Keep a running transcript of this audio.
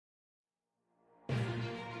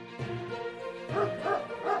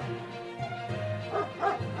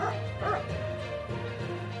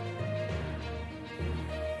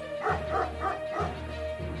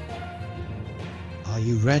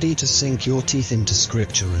ready to sink your teeth into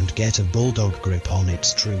Scripture and get a bulldog grip on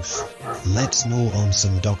its truth? Let's gnaw on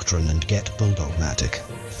some doctrine and get bulldogmatic.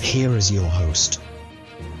 Here is your host.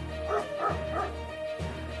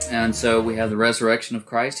 And so we have the resurrection of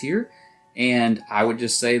Christ here, and I would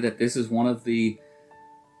just say that this is one of the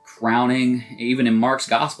crowning, even in Mark's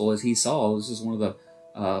gospel, as he saw, this is one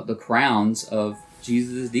of the crowns of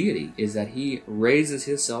Jesus' deity, is that he raises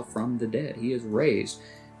himself from the dead. He is raised.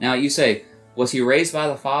 Now you say, was he raised by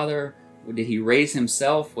the Father? Did he raise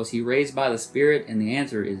himself? Was he raised by the Spirit? And the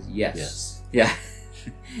answer is yes. Yeah.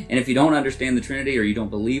 And if you don't understand the Trinity, or you don't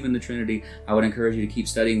believe in the Trinity, I would encourage you to keep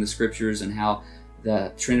studying the Scriptures and how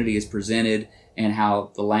the Trinity is presented and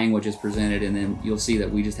how the language is presented, and then you'll see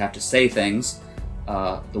that we just have to say things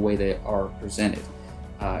the way they are presented.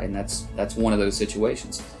 And that's one of those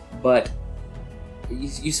situations. But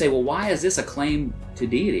you say, well, why is this a claim to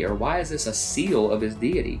deity, or why is this a seal of his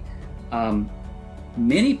deity?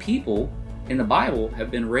 Many people in the Bible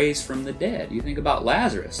have been raised from the dead. You think about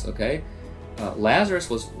Lazarus, okay? Lazarus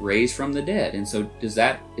was raised from the dead, and so is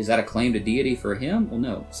that a claim to deity for him? Well,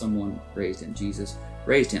 no, someone raised him. Jesus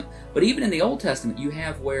raised him. But even in the Old Testament, you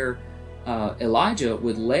have where Elijah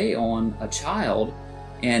would lay on a child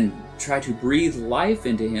and try to breathe life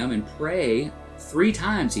into him and pray. 3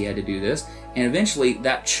 times he had to do this, and eventually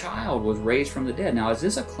that child was raised from the dead. Now, is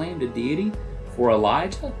this a claim to deity for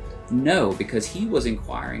Elijah? No, because he was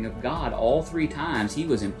inquiring of God all 3 times. He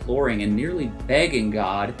was imploring and nearly begging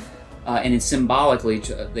God. And symbolically,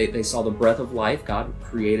 they saw the breath of life. God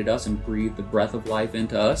created us and breathed the breath of life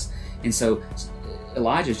into us. And so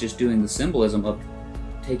Elijah's just doing the symbolism of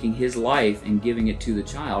taking his life and giving it to the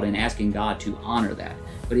child and asking God to honor that.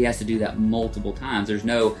 But he has to do that multiple times. There's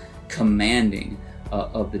no commanding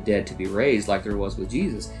of the dead to be raised like there was with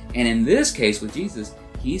Jesus. And in this case with Jesus,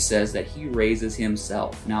 he says that he raises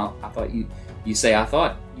himself. Now, I thought you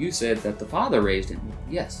said that the Father raised him.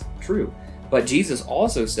 Yes, true. But Jesus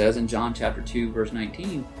also says in John chapter 2, verse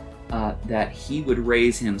 19, that he would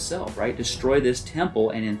raise himself, right? Destroy this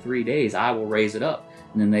temple, and in 3 days I will raise it up.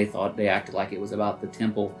 And then they acted like it was about the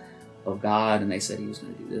temple of God, and they said he was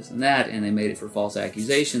going to do this and that, and they made it for false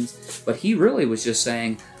accusations. But he really was just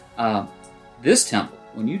saying, this temple,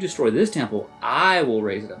 when you destroy this temple, I will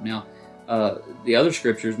raise it up. Now, the other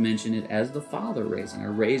scriptures mention it as the Father raising,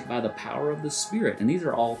 or raised by the power of the Spirit. And these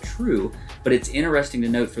are all true, but it's interesting to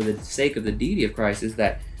note, for the sake of the deity of Christ, is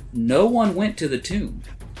that no one went to the tomb,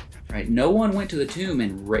 right? No one went to the tomb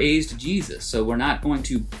and raised Jesus. So we're not going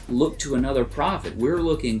to look to another prophet. We're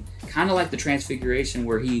looking kind of like the Transfiguration,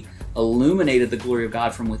 where he illuminated the glory of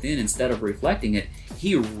God from within instead of reflecting it.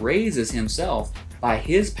 He raises himself by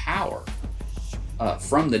his power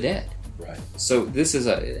from the dead. Right. So this is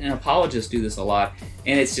and apologists do this a lot,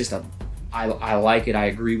 and it's just I like it. I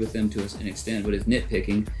agree with them to an extent, but it's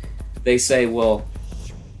nitpicking. They say, well,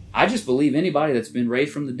 I just believe anybody that's been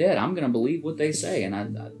raised from the dead. I'm going to believe what they say,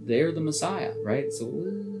 and they're the Messiah, right? So,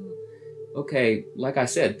 okay, like I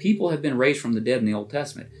said, people have been raised from the dead in the Old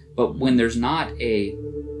Testament, but when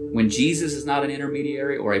Jesus is not an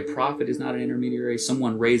intermediary, or a prophet is not an intermediary,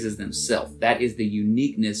 someone raises themselves. That is the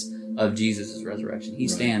uniqueness of Jesus' resurrection. He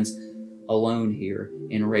stands alone here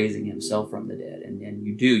in raising himself from the dead, and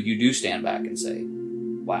you do stand back and say,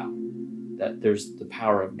 wow, that there's the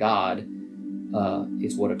power of God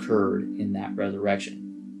is what occurred in that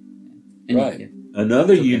resurrection. And right.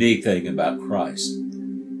 Another unique thing about Christ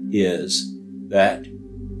is that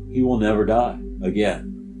he will never die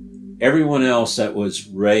again. Everyone else that was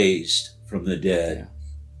raised from the dead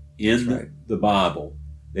in the Bible,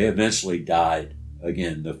 they eventually died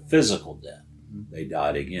again, the physical death. They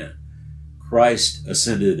died again. Christ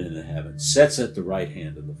ascended into heaven, sits at the right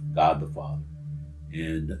hand of God the Father,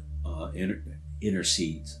 and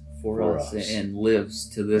intercedes for us and lives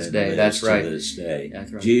to this day. That's right. To this day.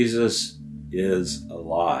 That's right. Jesus is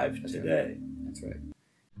alive today. That's right.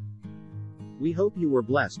 We hope you were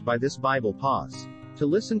blessed by this Bible Pause. To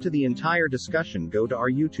listen to the entire discussion, go to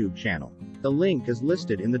our YouTube channel. The link is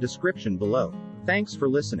listed in the description below. Thanks for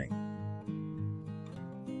listening.